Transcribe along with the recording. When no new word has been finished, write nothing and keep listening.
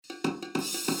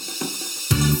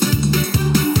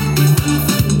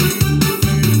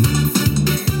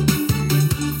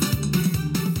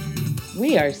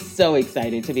We are so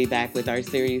excited to be back with our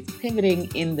series,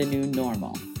 Pivoting in the New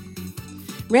Normal.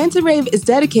 Rant and Rave is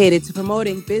dedicated to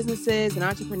promoting businesses and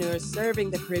entrepreneurs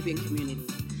serving the Caribbean community.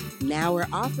 Now we're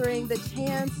offering the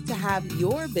chance to have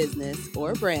your business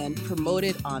or brand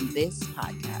promoted on this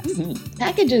podcast.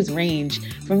 Packages range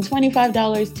from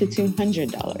 $25 to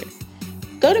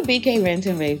 $200. Go to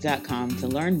bkrantandrave.com to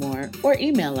learn more or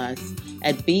email us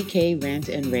at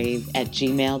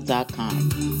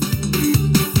bkrantandrave@gmail.com.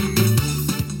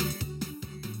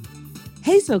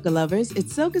 Hey Soca lovers,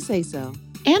 it's Soca Say So.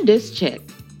 And this chick.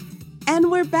 And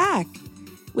we're back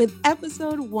with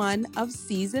episode 1 of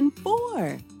season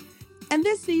 4. And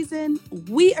this season,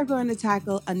 we are going to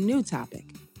tackle a new topic,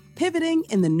 pivoting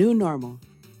in the new normal.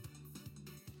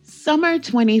 Summer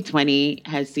 2020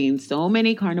 has seen so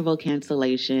many carnival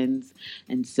cancellations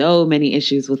and so many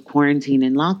issues with quarantine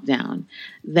and lockdown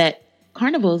that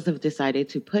carnivals have decided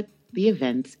to put the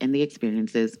events and the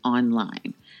experiences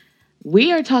online.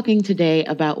 We are talking today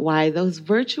about why those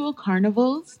virtual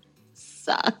carnivals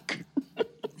suck.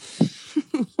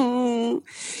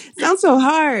 Sounds so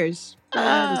harsh.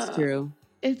 It's true.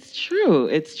 It's true.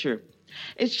 It's true.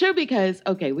 It's true because,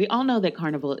 okay, we all know that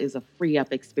carnival is a free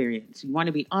up experience. You want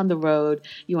to be on the road.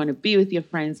 You want to be with your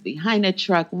friends behind a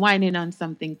truck, whining on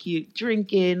something cute,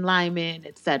 drinking, liming,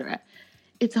 etc.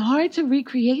 It's hard to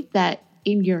recreate that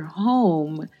in your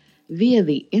home via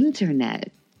the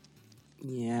internet.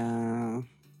 Yeah.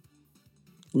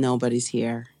 Nobody's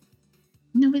here.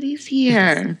 Nobody's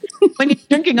here. When you're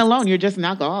drinking alone, you're just an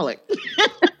alcoholic.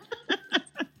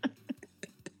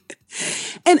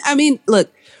 And I mean,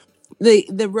 look,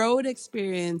 the road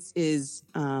experience is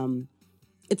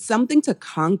it's something to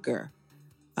conquer.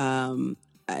 Having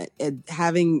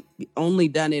only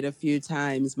done it a few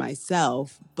times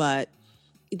myself, but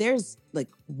there's like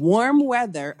warm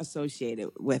weather associated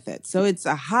with it. So it's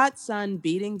a hot sun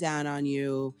beating down on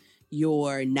you.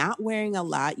 You're not wearing a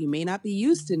lot. You may not be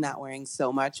used to not wearing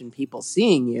so much and people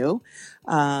seeing you.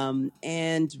 And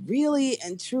really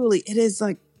and truly, it is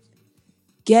like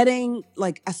getting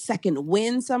like a second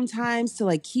wind sometimes to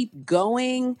like keep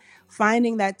going,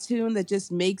 finding that tune that just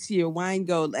makes your wine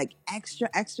go like extra,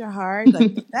 extra hard.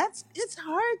 Like it's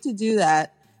hard to do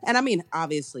that. And I mean,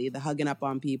 obviously the hugging up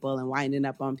on people and winding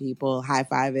up on people,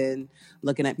 high-fiving,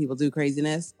 looking at people do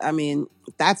craziness. I mean,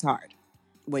 that's hard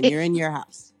when you're in your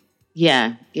house.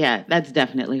 Yeah, that's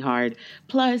definitely hard.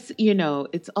 Plus,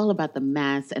 it's all about the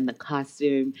mask and the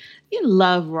costume. You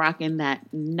love rocking that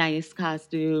nice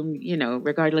costume,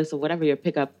 regardless of whatever your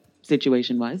pickup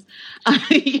situation was.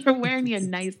 You're wearing your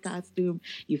nice costume.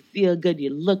 You feel good. You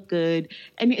look good.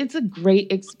 And it's a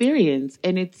great experience.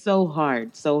 And it's so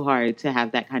hard to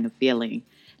have that kind of feeling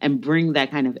and bring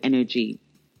that kind of energy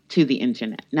to the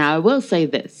internet. Now, I will say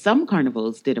this. Some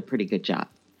carnivals did a pretty good job.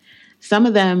 Some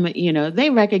of them, they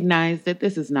recognize that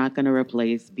this is not going to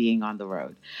replace being on the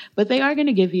road, but they are going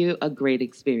to give you a great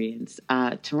experience.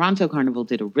 Toronto Carnival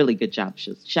did a really good job.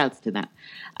 Shouts to them.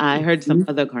 I heard some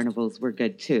other carnivals were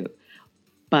good too,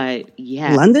 but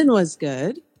yeah. London was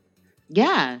good.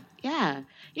 Yeah.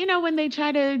 When they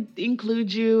try to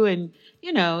include you and,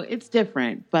 it's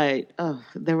different, but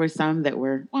there were some that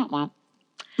were womp womp.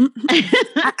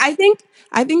 I think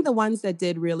the ones that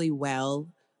did really well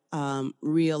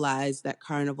realize that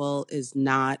Carnival is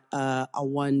not a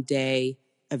one-day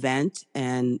event,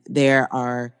 and there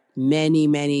are many,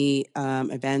 many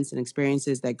events and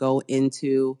experiences that go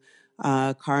into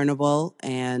Carnival,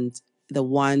 and the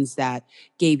ones that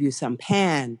gave you some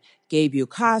pan, gave you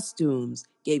costumes,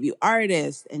 gave you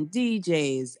artists and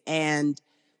DJs, and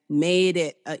made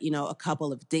it, a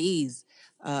couple of days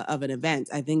of an event.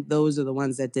 I think those are the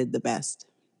ones that did the best.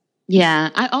 Yeah,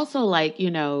 I also like,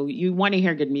 you want to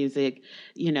hear good music,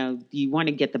 you want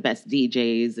to get the best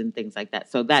DJs and things like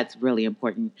that. So that's really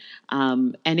important.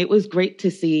 And it was great to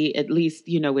see, at least,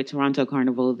 with Toronto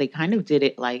Carnival, they kind of did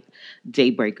it like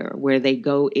Daybreaker, where they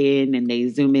go in and they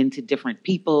zoom into different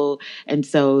people. And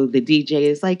so the DJ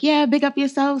is like, yeah, big up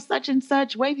yourself, such and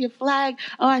such, wave your flag.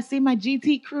 Oh, I see my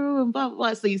GT crew and blah, blah,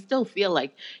 blah. So you still feel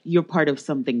like you're part of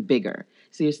something bigger.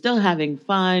 So you're still having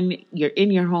fun, you're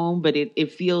in your home, but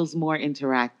it feels more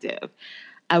interactive.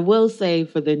 I will say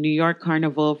for the New York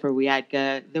Carnival, for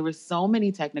Wiatka, there were so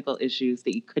many technical issues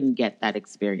that you couldn't get that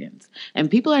experience.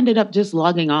 And people ended up just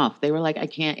logging off. They were like, I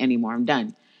can't anymore, I'm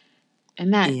done.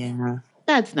 And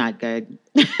that's not good.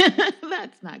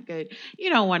 That's not good. You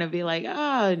don't want to be like,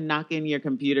 knocking your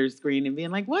computer screen and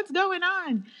being like, what's going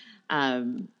on?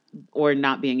 Or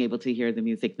not being able to hear the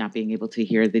music, not being able to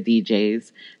hear the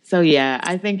DJs. So yeah,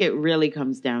 I think it really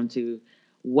comes down to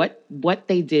what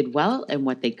they did well and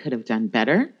what they could have done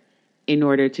better. in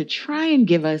order to try and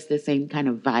give us the same kind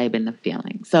of vibe and the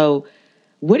feeling. So,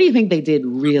 what do you think they did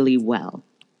really well?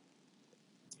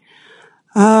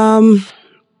 Um,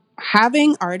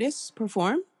 Having artists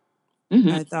perform, Hmm.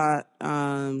 I thought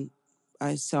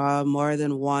I saw more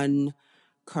than one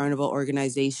carnival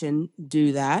organization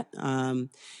do that.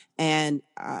 And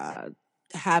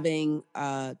having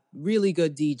really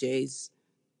good DJs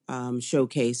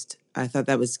showcased. I thought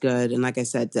that was good. And like I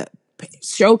said,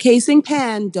 showcasing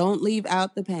pan, don't leave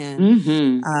out the pan,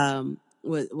 Hmm.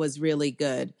 was really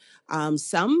good.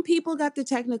 Some people got the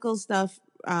technical stuff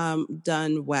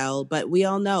done well, but we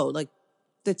all know like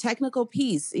the technical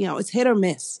piece, it's hit or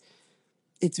miss.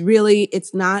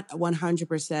 It's not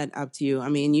 100% up to you. I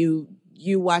mean,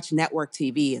 you watch network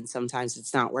TV and sometimes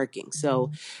it's not working.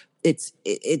 So it's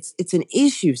an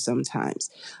issue sometimes.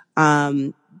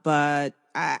 But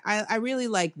I really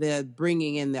like the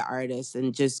bringing in the artists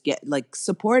and just get like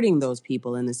supporting those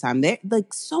people in this time. They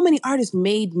like so many artists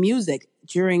made music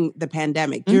during the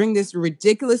pandemic, during this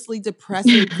ridiculously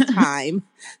depressing time.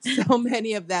 So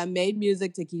many of them made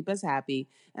music to keep us happy,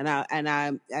 and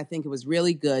I think it was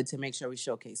really good to make sure we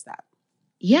showcase that.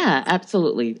 Yeah,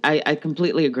 absolutely. I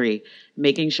completely agree.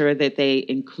 Making sure that they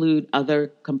include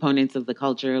other components of the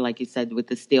culture, like you said, with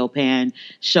the steel pan,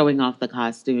 showing off the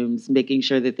costumes, making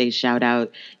sure that they shout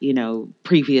out,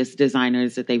 previous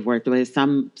designers that they've worked with.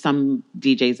 Some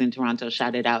DJs in Toronto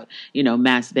shouted out,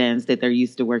 mass bands that they're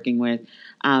used to working with.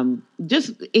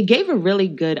 Just it gave a really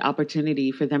good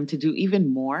opportunity for them to do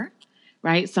even more,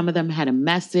 right? Some of them had a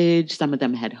message, some of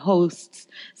them had hosts,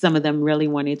 some of them really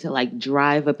wanted to like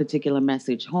drive a particular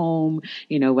message home,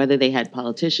 whether they had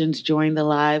politicians join the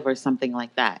live or something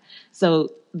like that. So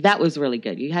that was really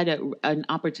good. You had an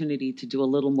opportunity to do a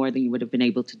little more than you would have been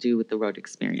able to do with the road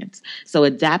experience. So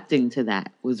adapting to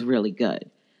that was really good.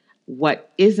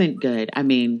 What isn't good, I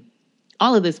mean,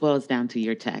 all of this boils down to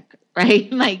your tech,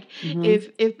 right? Like Hmm.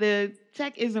 if the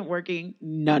tech isn't working,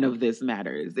 none of this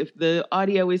matters. If the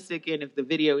audio is sticking, if the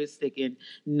video is sticking,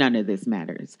 none of this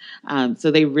matters.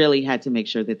 So they really had to make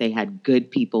sure that they had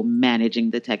good people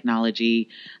managing the technology.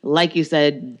 Like you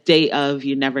said, day of,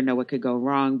 you never know what could go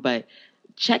wrong, but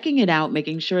checking it out,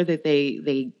 making sure that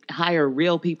they hire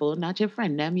real people, not your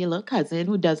friend, them, your little cousin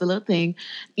who does a little thing.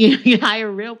 You hire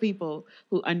real people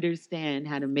who understand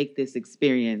how to make this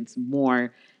experience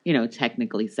more,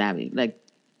 technically savvy. Like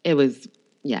it was,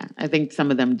 yeah. I think some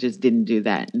of them just didn't do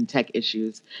that, and tech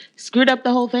issues screwed up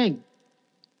the whole thing.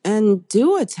 And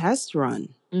do a test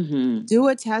run. Hmm. Do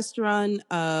a test run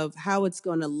of how it's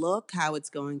going to look, how it's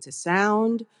going to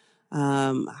sound,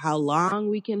 how long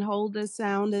we can hold the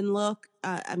sound and look.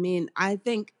 I mean, I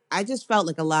think I just felt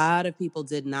like a lot of people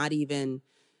did not even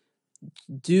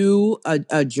do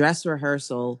a dress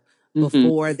rehearsal Hmm.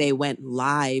 before they went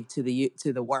live to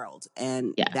the world,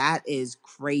 and Yeah. that is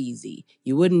crazy.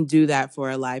 You wouldn't do that for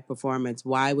a live performance.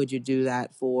 Why would you do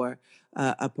that for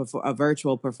a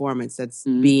virtual performance that's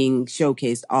Mm-hmm. being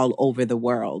showcased all over the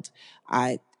world?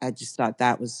 I just thought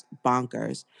that was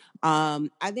bonkers.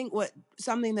 I think what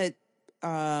something that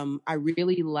I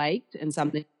really liked and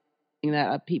something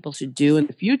that people should do in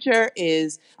the future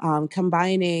is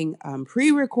combining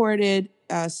pre-recorded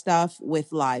stuff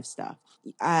with live stuff.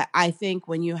 I think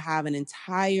when you have an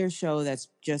entire show that's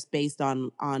just based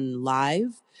on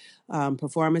live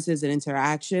performances and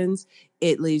interactions,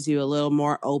 it leaves you a little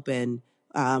more open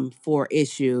for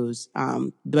issues.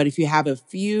 But if you have a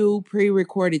few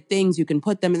pre-recorded things, you can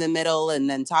put them in the middle and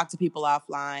then talk to people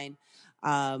offline.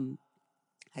 Um,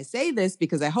 I say this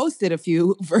because I hosted a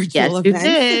few virtual Yes, you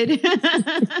events.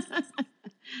 did.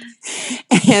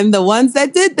 And the ones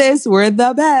that did this were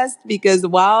the best because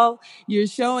while you're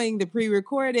showing the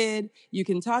pre-recorded, you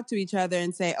can talk to each other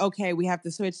and say, okay, we have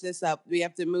to switch this up. We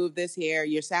have to move this here.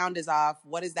 Your sound is off.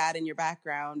 What is that in your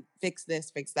background? Fix this,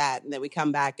 fix that. And then we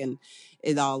come back and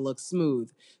it all looks smooth.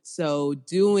 So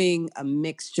doing a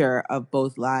mixture of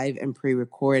both live and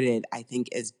pre-recorded, I think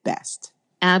is best.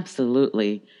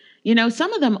 Absolutely.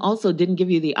 Some of them also didn't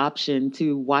give you the option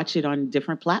to watch it on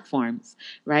different platforms,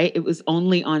 right? It was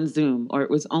only on Zoom or it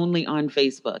was only on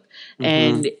Facebook. Mm-hmm.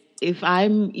 And if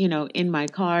I'm, in my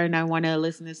car and I want to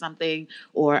listen to something,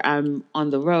 or I'm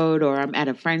on the road, or I'm at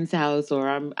a friend's house, or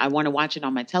I want to watch it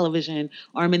on my television,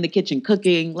 or I'm in the kitchen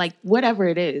cooking, like whatever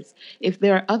it is, if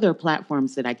there are other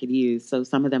platforms that I could use. So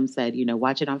some of them said,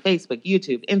 watch it on Facebook,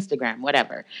 YouTube, Instagram,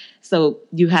 whatever. So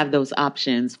you have those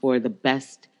options for the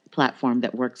best platform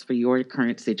that works for your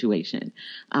current situation.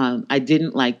 I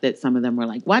didn't like that some of them were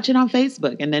like, watch it on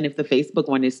Facebook. And then if the Facebook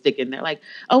one is sticking, they're like,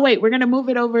 oh, wait, we're going to move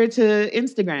it over to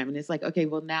Instagram. And it's like, okay,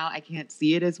 well, now I can't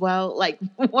see it as well. Like,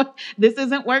 what? This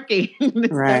isn't working.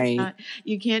 That's Right. not,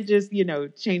 you can't just,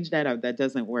 change that up. That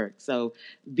doesn't work. So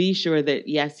be sure that,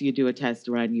 yes, you do a test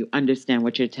run, you understand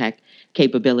what your tech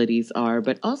capabilities are,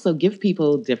 but also give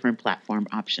people different platform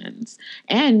options.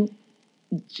 And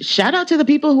shout out to the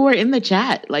people who are in the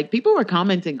chat. Like, people were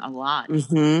commenting a lot,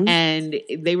 Mm-hmm. and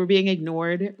they were being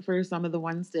ignored for some of the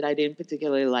ones that I didn't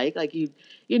particularly like. Like,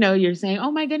 you're saying,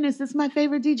 "Oh my goodness, this is my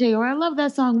favorite DJ," or "I love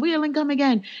that song, Wheel and Come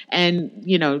Again." And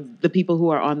the people who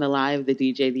are on the live, the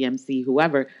DJ, the MC,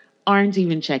 whoever, aren't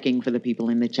even checking for the people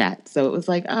in the chat. So it was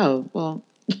like, oh well,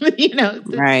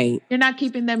 Right. you're not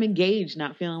keeping them engaged,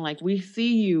 not feeling like we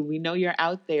see you, we know you're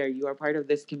out there, you are part of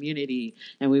this community,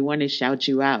 and we want to shout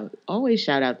you out. Always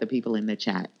shout out the people in the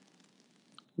chat.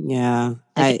 Yeah.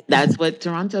 I think that's what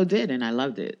Toronto did, and I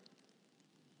loved it.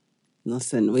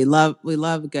 Listen, we love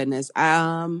goodness.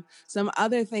 Some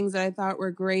other things that I thought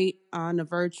were great on the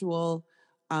virtual.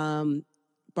 Um,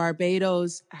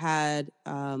 Barbados had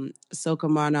Soca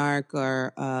Monarch,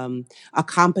 or a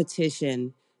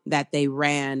competition that they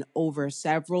ran over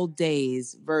several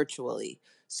days virtually.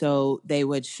 So they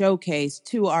would showcase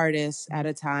two artists at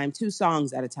a time, two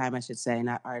songs at a time, I should say,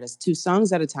 not artists, two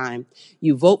songs at a time.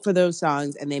 You vote for those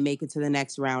songs and they make it to the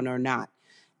next round or not.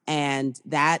 And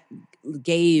that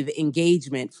gave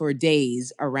engagement for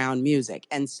days around music.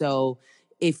 And so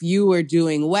if you were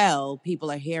doing well, people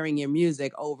are hearing your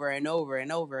music over and over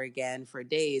and over again for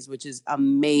days, which is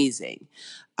amazing.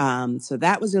 So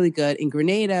that was really good. In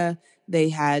Grenada, they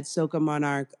had Soca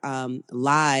Monarch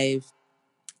live,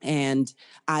 and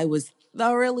I was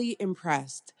thoroughly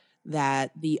impressed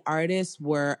that the artists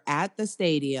were at the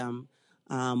stadium,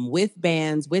 with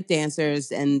bands, with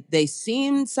dancers, and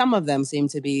some of them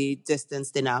seemed to be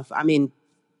distanced enough. I mean,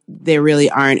 there really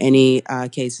aren't any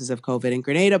cases of COVID in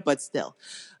Grenada, but still.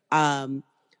 Um,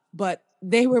 but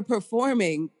they were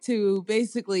performing to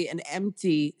basically an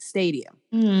empty stadium,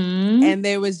 Mm. and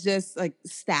there was just like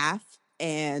staff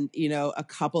and a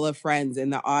couple of friends in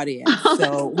the audience. Oh,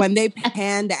 So when they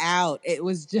panned out, it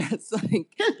was just like,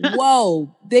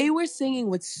 whoa, they were singing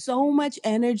with so much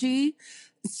energy,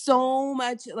 so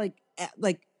much like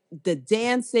the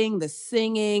dancing, the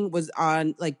singing was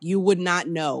on, like, you would not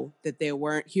know that there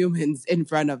weren't humans in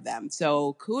front of them.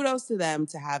 So kudos to them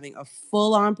to having a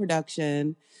full on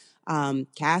production,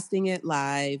 casting it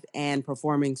live and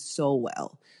performing so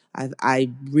well. I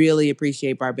really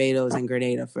appreciate Barbados and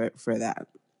Grenada for that.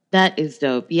 that is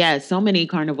dope. Yeah, so many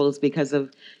carnivals, because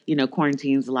of,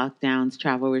 quarantines, lockdowns,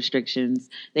 travel restrictions,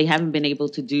 they haven't been able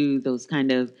to do those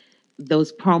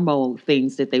promo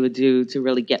things that they would do to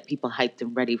really get people hyped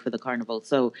and ready for the carnival.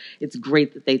 So it's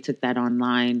great that they took that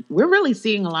online. We're really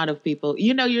seeing a lot of people,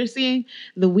 you're seeing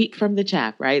the wheat from the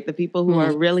chaff, right? The people who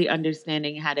are Mm. really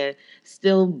understanding how to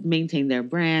still maintain their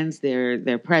brands,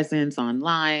 their presence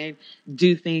online,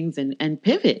 do things and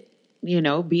pivot,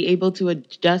 be able to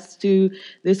adjust to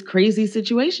this crazy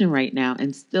situation right now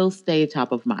and still stay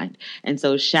top of mind. And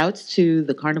so, shouts to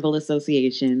the carnival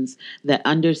associations that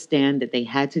understand that they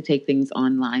had to take things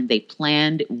online. They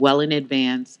planned well in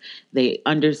advance. They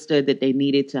understood that they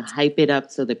needed to hype it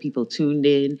up so that people tuned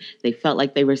in. They felt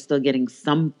like they were still getting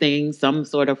something, some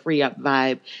sort of free up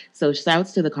vibe. So,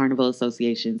 shouts to the carnival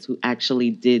associations who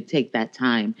actually did take that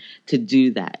time to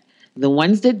do that. The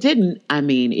ones that didn't, I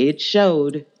mean, it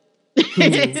showed.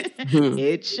 Mhm.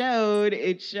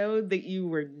 It showed that you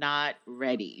were not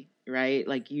ready, right?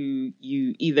 Like, you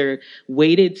either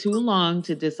waited too long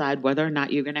to decide whether or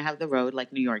not you're going to have the road,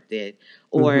 like New York did,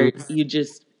 or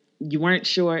Mhm. you weren't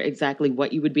sure exactly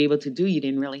what you would be able to do. You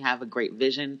didn't really have a great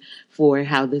vision for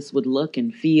how this would look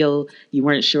and feel. You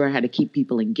weren't sure how to keep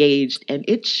people engaged, and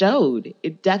it showed.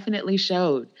 It definitely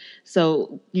showed.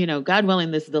 So, God willing,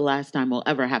 this is the last time we'll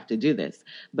ever have to do this.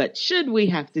 But should we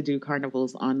have to do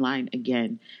carnivals online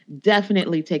again,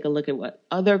 definitely take a look at what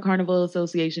other carnival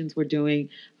associations were doing,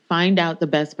 find out the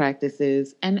best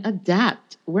practices, and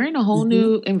adapt. We're in a whole Mhm.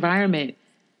 new environment.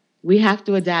 We have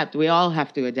to adapt. We all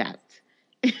have to adapt.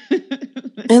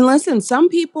 And listen, some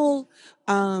people,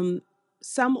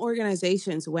 some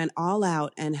organizations went all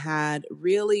out and had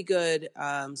really good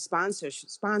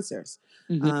sponsors.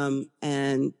 Mhm.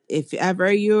 And if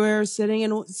ever you're sitting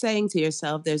and saying to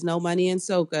yourself, "There's no money in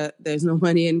Soca, there's no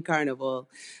money in Carnival,"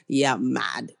 yeah,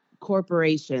 mad.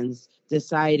 Corporations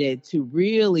decided to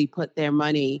really put their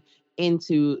money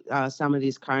into some of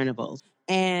these carnivals.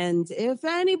 And if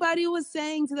anybody was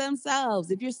saying to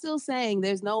themselves, if you're still saying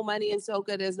there's no money in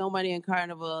Soca, there's no money in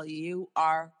Carnival, you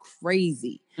are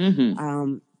crazy.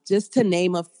 Just to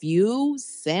name a few,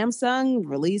 Samsung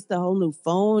released a whole new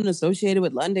phone associated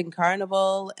with London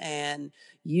Carnival, and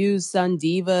used Sun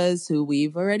Divas, who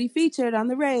we've already featured on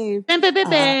the rave,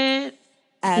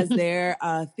 as their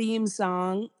theme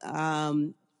song.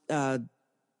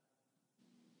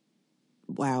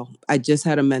 Wow, I just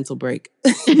had a mental break.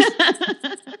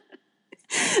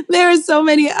 There are so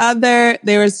many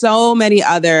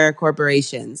other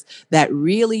corporations that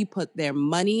really put their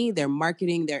money, their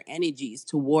marketing, their energies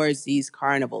towards these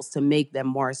carnivals to make them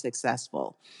more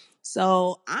successful.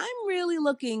 So I'm really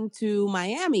looking to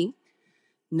Miami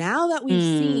now that we've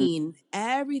seen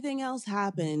everything else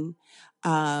happen.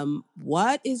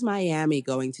 What is Miami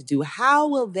going to do? How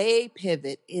will they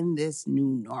pivot in this new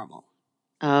normal?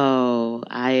 Oh,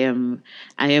 I am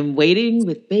waiting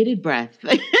with bated breath.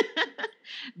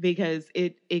 Because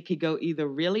it could go either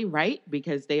really right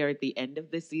because they are at the end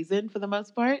of the season for the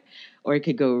most part, or it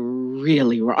could go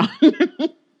really wrong.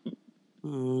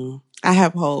 I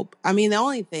have hope. I mean, the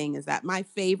only thing is that my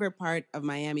favorite part of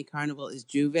Miami Carnival is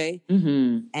Juve,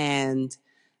 and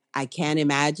I can't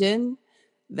imagine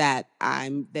that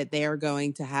they are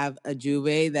going to have a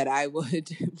Juve that I would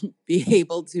be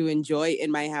able to enjoy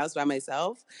in my house by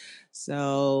myself.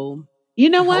 So, you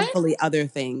know what? Hopefully, other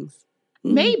things.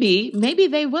 Maybe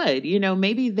they would,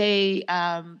 maybe they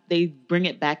bring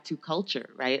it back to culture,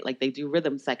 right? Like they do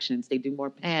rhythm sections, they do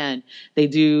more pan, they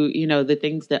do, the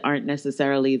things that aren't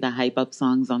necessarily the hype up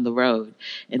songs on the road.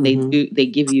 And they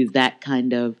give you that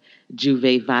kind of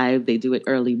Juve vibe. They do it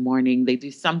early morning. They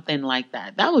do something like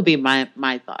that. That would be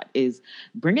my thought, is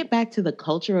bring it back to the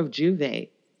culture of Juve,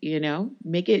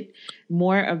 make it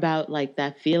more about like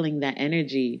that feeling, that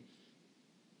energy.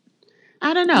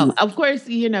 I don't know. Of course,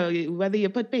 whether you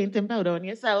put paint and powder on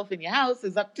yourself in your house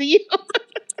is up to you.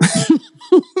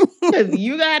 Because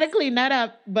you got to clean that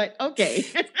up. But okay.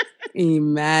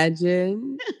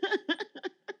 Imagine.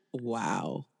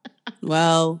 Wow.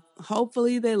 Well,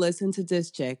 hopefully they listen to this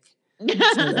chick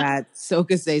so that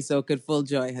Soca Say So could full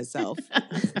joy herself.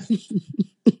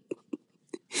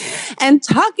 And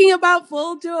talking about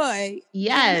full joy.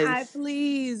 Yes. Can I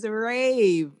please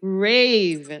rave?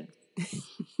 Rave.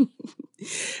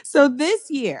 So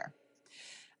this year,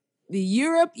 the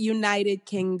Europe United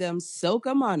Kingdom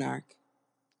Soca Monarch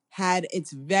had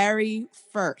its very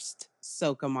first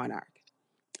Soca Monarch,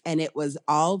 and it was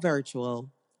all virtual.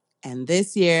 And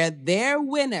this year, their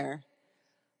winner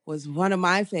was one of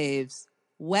my faves,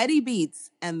 Wetty Beats,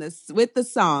 and with the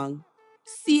song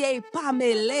 "Si est pas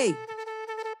mêlé."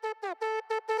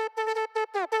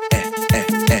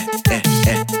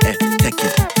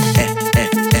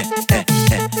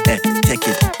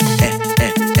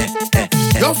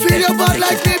 Don't feel your body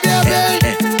like me, baby.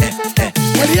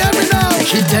 Can you hear me now?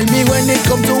 She tell me when it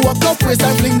come to walk up waist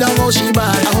and fling down how she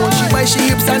bad. I hold she by she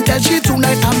hips and tell she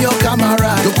tonight I'm your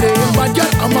camera. You playing bad girl,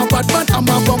 I'm a bad man, I'm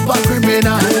a bumper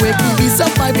criminal. You make me beat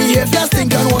up my behavior,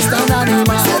 think and what's down animal.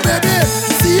 So baby,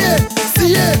 see it,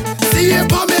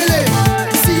 Pamela.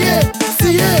 See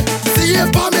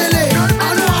it, Pamela.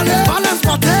 Annuale, balance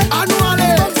party,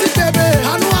 annuale. Come see baby,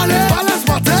 annuale, balance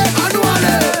party,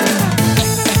 annuale.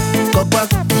 Go back,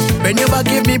 bend your back,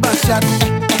 give me back shot.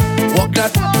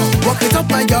 Walk it up,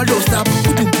 my girl, don't stop.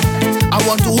 I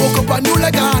want to hook up on you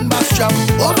like a handbag strap.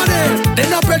 Over there,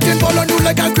 then I pretend ball on you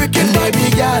like a cricket, baby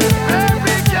girl.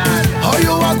 How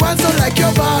you walk one so like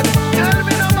your bad? Tell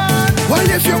me no man. Well,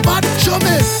 if you're bad, show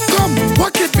me. Come,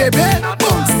 walk it, baby.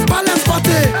 Bounce, balance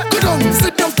party. Go down,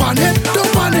 sit down, panic,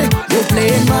 don't panic. You're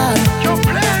playing man.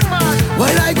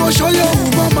 Well, I go show you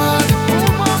who my man.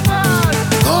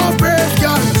 Oh, brave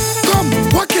girl. Come,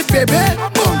 walk it, baby.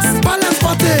 Bounce, balance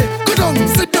party. Go down,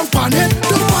 sit down, panic,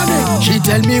 don't panic. She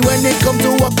tell me when it come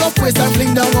to walk up waist and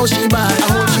fling down how she bad. I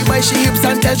hold she by she hips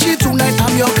and tell she tonight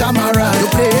I'm your camera. You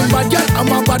playing bad girl, I'm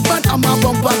a bad man, I'm a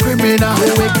bumper criminal.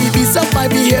 You make me beat up my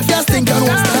behavior, stink and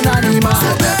what's an animal.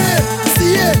 So baby,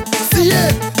 see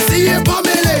it,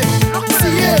 Pamela.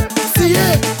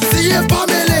 See it,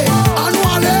 Pamela.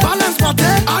 Annuale, balance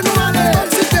party, annuale. Come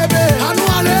see baby,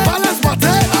 annuale, balance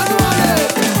party, annuale.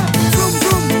 Vroom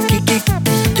vroom, kick,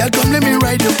 girl come let me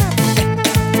ride you.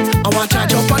 I want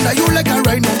charge up under you like a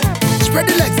rhino. Spread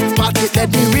the legs, party,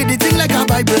 let me read the thing like a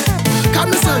Bible. Calm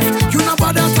yourself, you know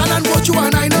about that talent, what you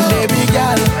and I know. Baby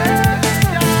girl,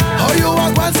 how you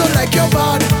walk one so like your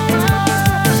bad?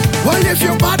 Well, if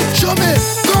you're bad, show me.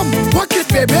 Come, walk it,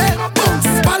 baby. Bounce,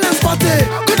 balance party.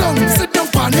 Go down, sit down,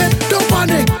 panic, don't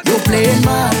panic. You playing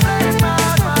mad.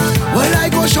 Well, I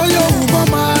go show you who my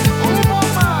man.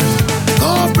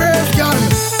 Go brave girl.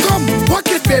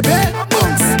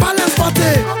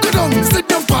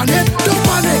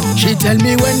 She tell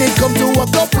me when it come to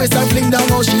walk up waist and fling down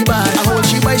how she bad. I hold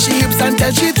she by she hips and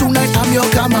tell she tonight I'm your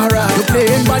camera. You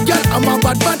playing bad girl, I'm a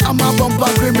bad man, I'm a bumper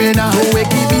criminal. Don't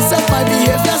wake me up, my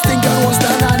behavior stink and won't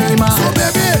stand animal. So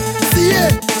baby, see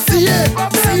it, see it,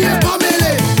 see it,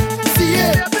 Pamela. See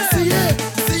it, see it,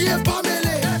 see it,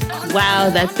 Pamela.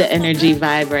 Wow, that's the energy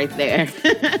vibe right there.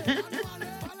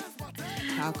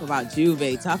 Talk about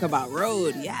Juve, talk about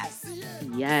road, yes.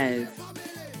 Yes.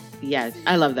 Yes,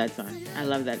 I love that song. I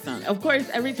love that song. Of course,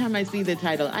 every time I see the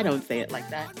title, I don't say it like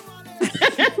that.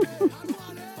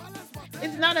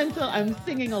 It's not until I'm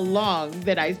singing along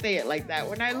that I say it like that.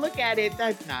 When I look at it,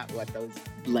 that's not what those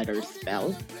letters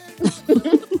spell.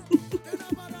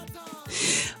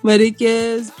 But it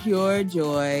gives pure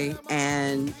joy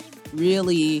and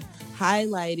really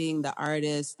highlighting the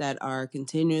artists that are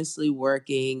continuously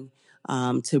working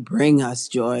to bring us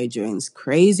joy during these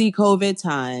crazy COVID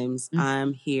times.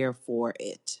 I'm here for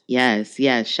it. Yes,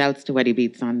 yes. Shouts to Weddie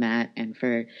Beats on that. And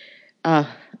for,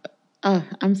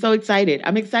 I'm so excited.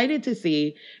 I'm excited to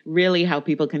see really how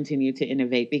people continue to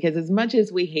innovate, because as much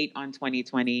as we hate on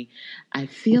 2020, I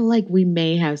feel like we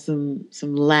may have some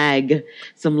lag,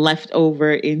 some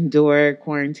leftover indoor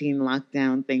quarantine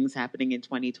lockdown things happening in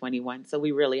 2021. So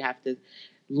we really have to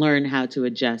learn how to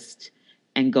adjust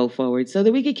and go forward so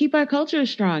that we can keep our culture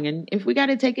strong. And if we got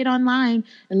to take it online,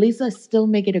 at least let's still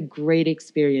make it a great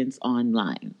experience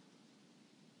online.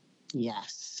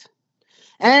 Yes.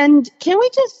 And can we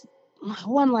just,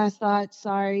 one last thought,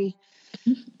 sorry.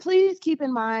 Please keep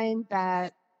in mind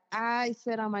that I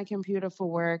sit on my computer for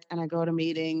work and I go to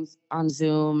meetings on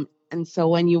Zoom. And so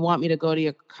when you want me to go to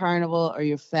your carnival or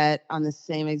your fete on the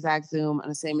same exact Zoom, on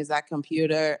the same exact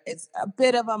computer, it's a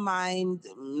bit of a mind.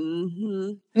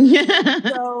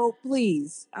 So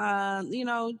please,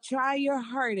 try your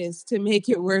hardest to make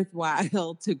it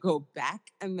worthwhile to go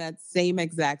back in that same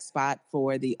exact spot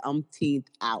for the umpteenth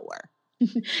hour.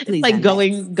 It's like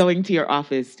going to your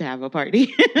office to have a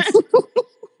party.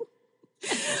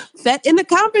 Set in the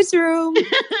conference room.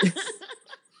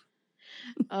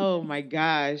 Oh my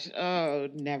gosh. Oh,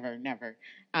 never.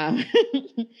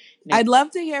 I'd love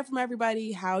to hear from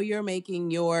everybody how you're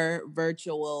making your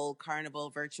virtual carnival,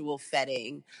 virtual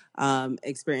fetting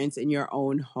experience in your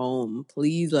own home.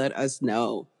 Please let us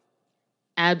know.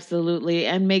 Absolutely.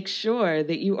 And make sure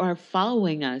that you are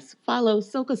following us. Follow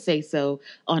Soca Say So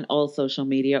on all social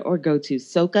media, or go to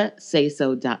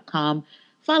socasayso.com.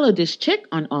 Follow this chick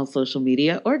on all social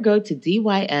media, or go to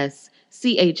dyschik.com.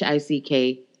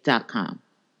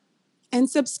 And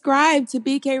subscribe to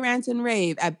BK Rant and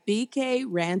Rave at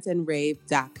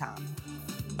bkrantandrave.com.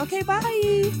 Okay,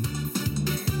 bye.